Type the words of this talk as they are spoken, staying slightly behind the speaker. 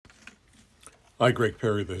Hi, Greg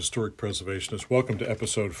Perry, the Historic Preservationist. Welcome to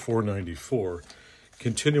episode 494,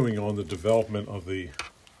 continuing on the development of the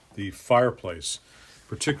fireplace,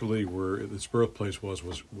 particularly where its birthplace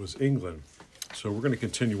was England. So we're going to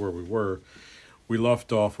continue where we were. We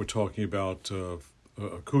left off with talking about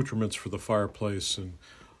accoutrements for the fireplace and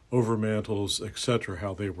overmantels, etc.,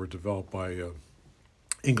 how they were developed by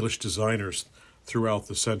English designers throughout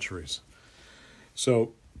the centuries.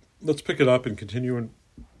 So let's pick it up and continue and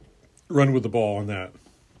run with the ball on that.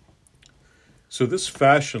 So this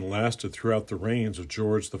fashion lasted throughout the reigns of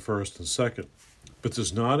George I and II, but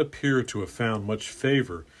does not appear to have found much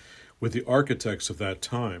favor with the architects of that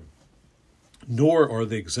time, nor are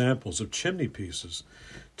the examples of chimney pieces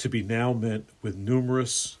to be now met with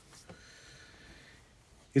numerous.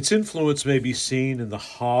 Its influence may be seen in the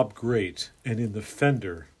hob grate and in the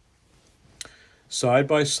fender. Side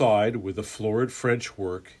by side with the florid French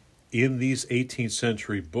work in these 18th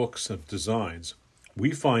century books of designs,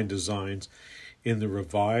 we find designs in the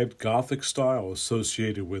revived Gothic style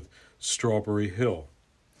associated with Strawberry Hill.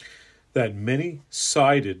 That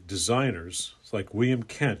many-sided designers, like William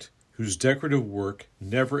Kent, whose decorative work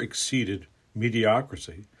never exceeded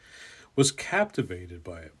mediocrity, was captivated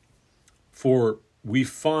by it. For we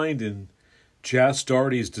find in Jas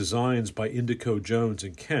Doherty's designs by Indico Jones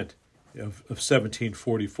and Kent of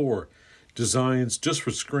 1744, designs just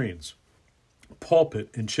for screens, pulpit,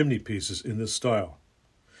 and chimney pieces in this style.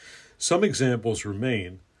 Some examples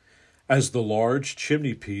remain, as the large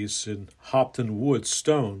chimney piece in Hopton wood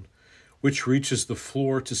stone, which reaches the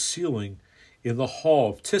floor to ceiling in the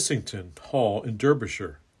hall of Tissington Hall in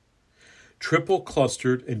Derbyshire. Triple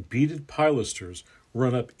clustered and beaded pilasters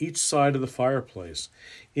run up each side of the fireplace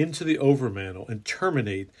into the overmantel and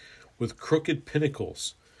terminate with crooked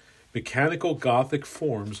pinnacles. Mechanical Gothic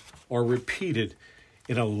forms are repeated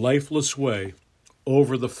in a lifeless way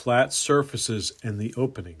over the flat surfaces and the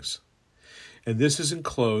openings, and this is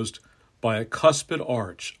enclosed by a cuspid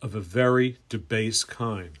arch of a very debased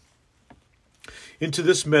kind. Into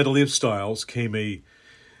this medley of styles came a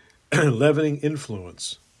leavening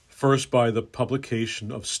influence, first by the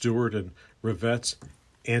publication of Stewart and Rivette's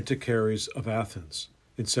Antiquaries of Athens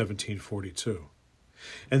in 1742.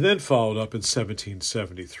 And then followed up in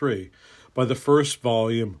 1773 by the first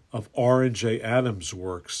volume of R. and J. Adams'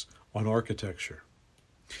 works on architecture.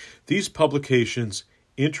 These publications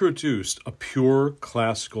introduced a pure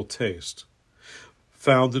classical taste,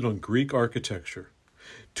 founded on Greek architecture,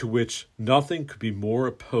 to which nothing could be more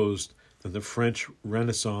opposed than the French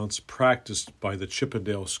Renaissance practiced by the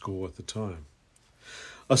Chippendale school at the time.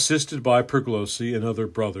 Assisted by Pergolesi and other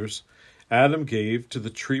brothers, Adam gave to the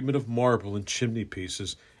treatment of marble and chimney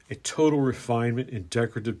pieces a total refinement in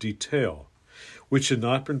decorative detail, which had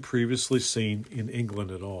not been previously seen in England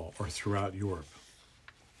at all or throughout Europe.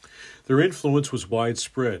 Their influence was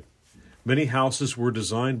widespread. Many houses were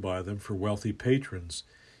designed by them for wealthy patrons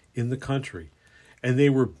in the country, and they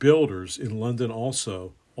were builders in London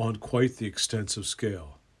also on quite the extensive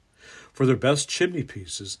scale. For their best chimney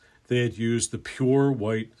pieces, they had used the pure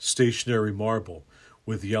white stationary marble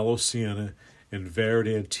with yellow sienna and verd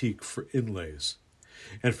antique for inlays,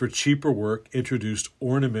 and for cheaper work introduced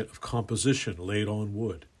ornament of composition laid on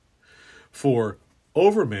wood. For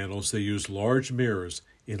overmantels they used large mirrors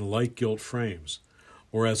in light gilt frames,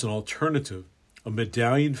 or as an alternative, a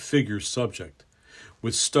medallion figure subject,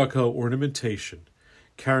 with stucco ornamentation,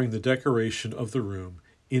 carrying the decoration of the room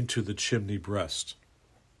into the chimney breast.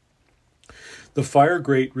 The fire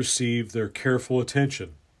grate received their careful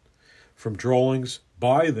attention from drawings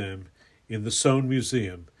by them in the Soane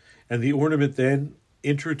Museum, and the ornament then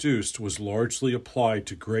introduced was largely applied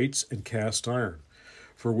to grates and cast iron,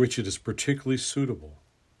 for which it is particularly suitable.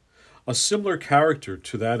 A similar character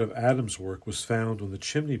to that of Adams' work was found on the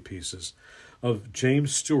chimney pieces of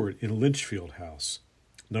James Stewart in Lichfield House,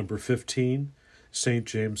 number 15, St.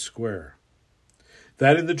 James Square.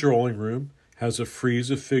 That in the drawing room has a frieze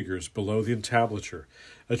of figures below the entablature,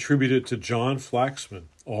 attributed to John Flaxman,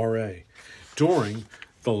 R.A., during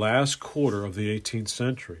the last quarter of the 18th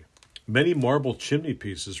century. Many marble chimney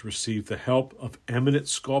pieces received the help of eminent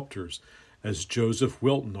sculptors as Joseph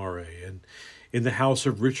Wilton, R.A., and in the house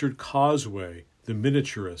of Richard Cosway, the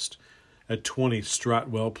miniaturist, at 20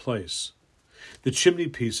 Stratwell Place, the chimney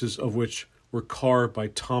pieces of which were carved by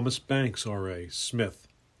Thomas Banks, R.A., Smith,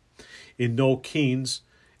 in Noel Keynes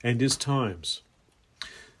and His Times,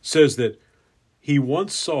 says that he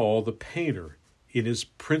once saw the painter in his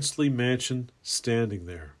princely mansion standing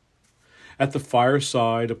there, at the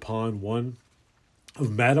fireside upon one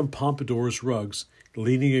of Madame Pompadour's rugs,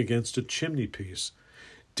 leaning against a chimney piece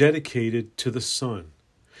dedicated to the sun,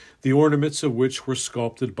 the ornaments of which were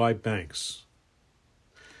sculpted by Banks.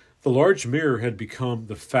 The large mirror had become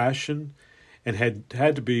the fashion and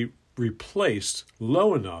had to be replaced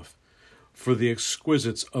low enough for the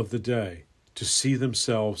exquisites of the day to see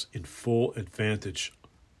themselves in full advantage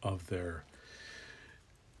of their.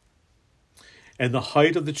 And the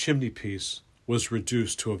height of the chimney-piece was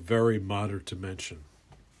reduced to a very moderate dimension.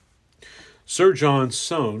 Sir John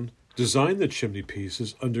Soane designed the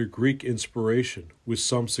chimney-pieces under Greek inspiration with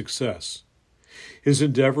some success. His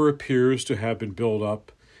endeavor appears to have been built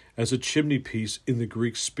up as a chimney-piece in the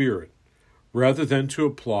Greek spirit, rather than to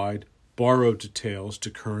apply borrowed details to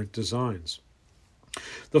current designs.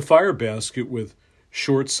 The fire basket with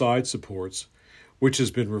short side supports, which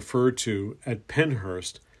has been referred to at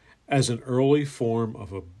Penhurst as an early form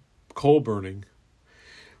of a coal burning,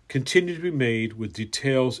 continued to be made with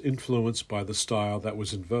details influenced by the style that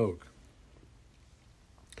was in vogue.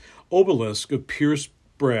 Obelisk of pierced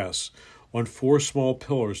brass on 4 small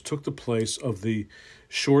pillars took the place of the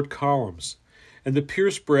short columns, and the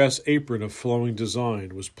pierced brass apron of flowing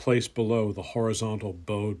design was placed below the horizontal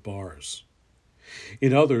bowed bars.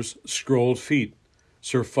 In others, scrolled feet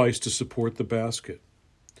sufficed to support the basket.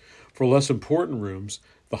 For less important rooms,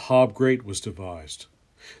 the hob grate was devised,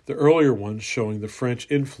 the earlier ones showing the French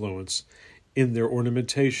influence in their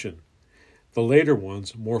ornamentation, the later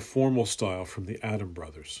ones more formal style from the Adam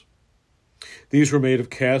brothers. These were made of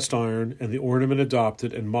cast iron, and the ornament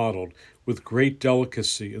adopted and modeled with great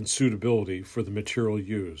delicacy and suitability for the material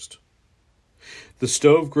used. The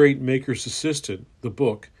Stove Grate Maker's Assistant, the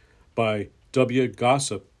book, by W.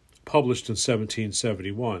 Gossip, published in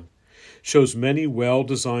 1771, shows many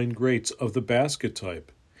well-designed grates of the basket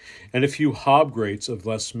type, and a few hob grates of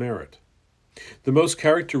less merit. The most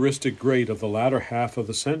characteristic grate of the latter half of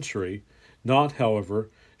the century, not, however,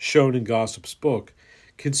 shown in Gossip's book,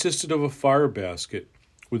 consisted of a fire basket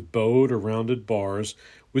with bowed or rounded bars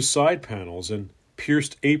with side panels and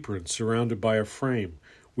pierced aprons surrounded by a frame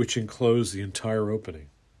which enclosed the entire opening.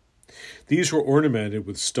 These were ornamented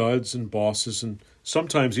with studs and bosses and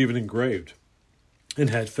sometimes even engraved, and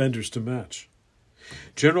had fenders to match.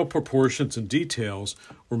 General proportions and details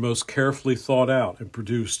were most carefully thought out and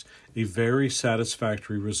produced a very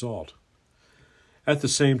satisfactory result. At the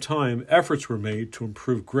same time, efforts were made to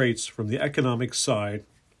improve grates from the economic side,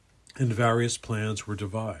 and various plans were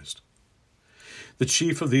devised. The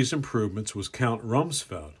chief of these improvements was Count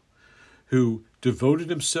Rumsfeld, who devoted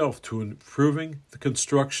himself to improving the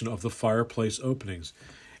construction of the fireplace openings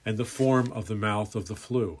and the form of the mouth of the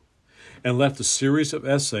flue, and left a series of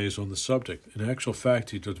essays on the subject. In actual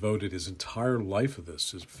fact, he devoted his entire life of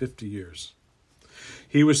this, his 50 years.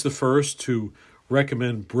 He was the first to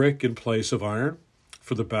recommend brick in place of iron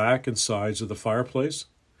for the back and sides of the fireplace,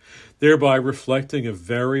 thereby reflecting a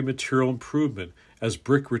very material improvement, as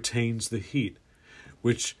brick retains the heat,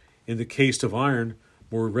 which, in the case of iron,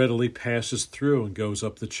 more readily passes through and goes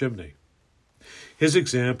up the chimney. His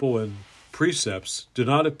example and precepts do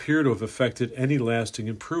not appear to have effected any lasting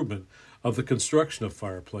improvement of the construction of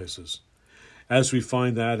fireplaces. As we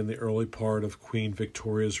find that in the early part of Queen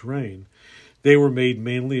Victoria's reign, they were made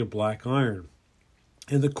mainly of black iron,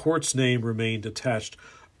 and the court's name remained attached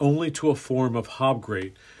only to a form of hob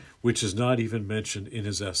grate, which is not even mentioned in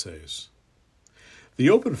his essays. The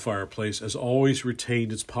open fireplace has always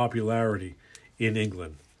retained its popularity in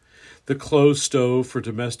England. The closed stove for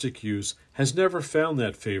domestic use has never found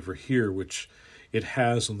that favor here which it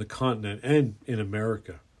has on the continent and in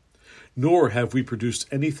America. Nor have we produced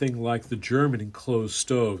anything like the German enclosed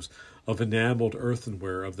stoves of enameled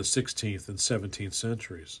earthenware of the 16th and 17th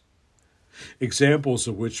centuries, examples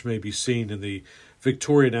of which may be seen in the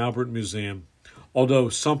Victoria and Albert Museum, although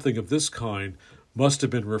something of this kind must have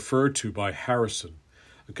been referred to by Harrison,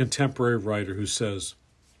 a contemporary writer, who says,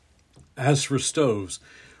 "As for stoves,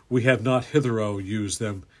 we have not hitherto used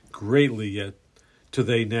them greatly, yet do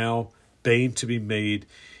they now bane to be made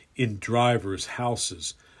in drivers'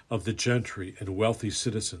 houses of the gentry and wealthy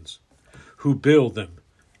citizens, who build them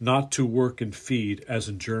not to work and feed as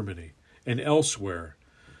in Germany and elsewhere,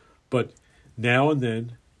 but now and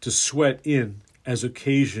then to sweat in as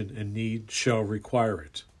occasion and need shall require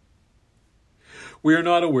it." We are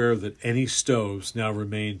not aware that any stoves now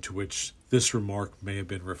remain to which this remark may have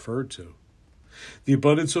been referred to. The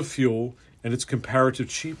abundance of fuel and its comparative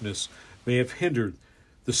cheapness may have hindered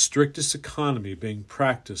the strictest economy being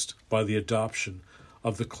practiced by the adoption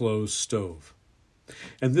of the closed stove.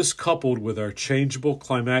 And this, coupled with our changeable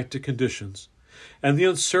climatic conditions and the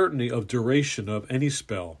uncertainty of duration of any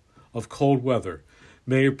spell of cold weather,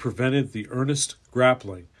 may have prevented the earnest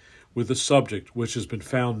grappling with the subject which has been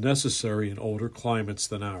found necessary in older climates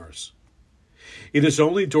than ours. It is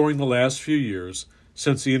only during the last few years,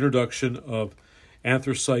 since the introduction of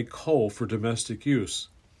anthracite coal for domestic use,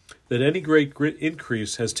 that any great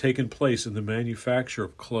increase has taken place in the manufacture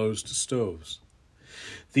of closed stoves.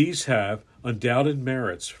 These have undoubted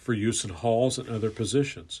merits for use in halls and other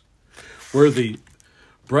positions, where the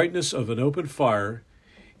brightness of an open fire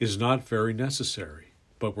is not very necessary,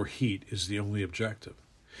 but where heat is the only objective,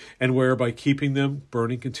 and where by keeping them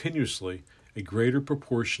burning continuously, a greater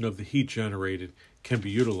proportion of the heat generated can be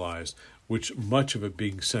utilized, which much of it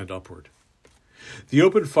being sent upward. The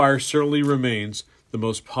open fire certainly remains the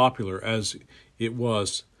most popular, as it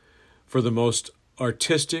was for the most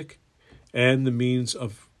artistic and the means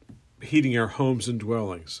of heating our homes and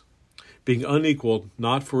dwellings, being unequaled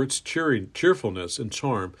not for its cheerfulness and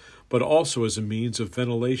charm, but also as a means of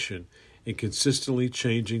ventilation and consistently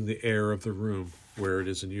changing the air of the room where it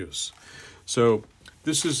is in use. So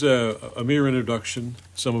this is a mere introduction.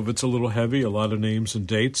 Some of it's a little heavy, a lot of names and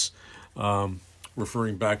dates,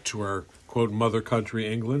 referring back to our, quote, mother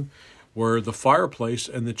country, England, where the fireplace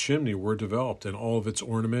and the chimney were developed, and all of its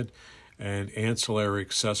ornament and ancillary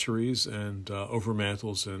accessories and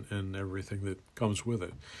overmantels and everything that comes with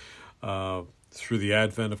it. Through the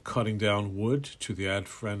advent of cutting down wood to the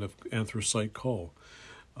advent of anthracite coal,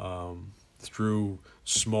 through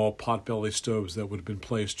small potbelly stoves that would have been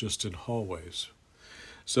placed just in hallways.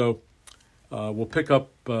 So we'll pick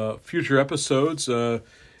up future episodes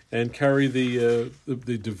and carry the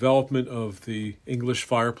development of the English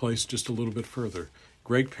fireplace just a little bit further.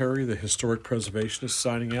 Greg Perry, the historic preservationist,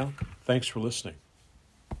 signing out. Thanks for listening.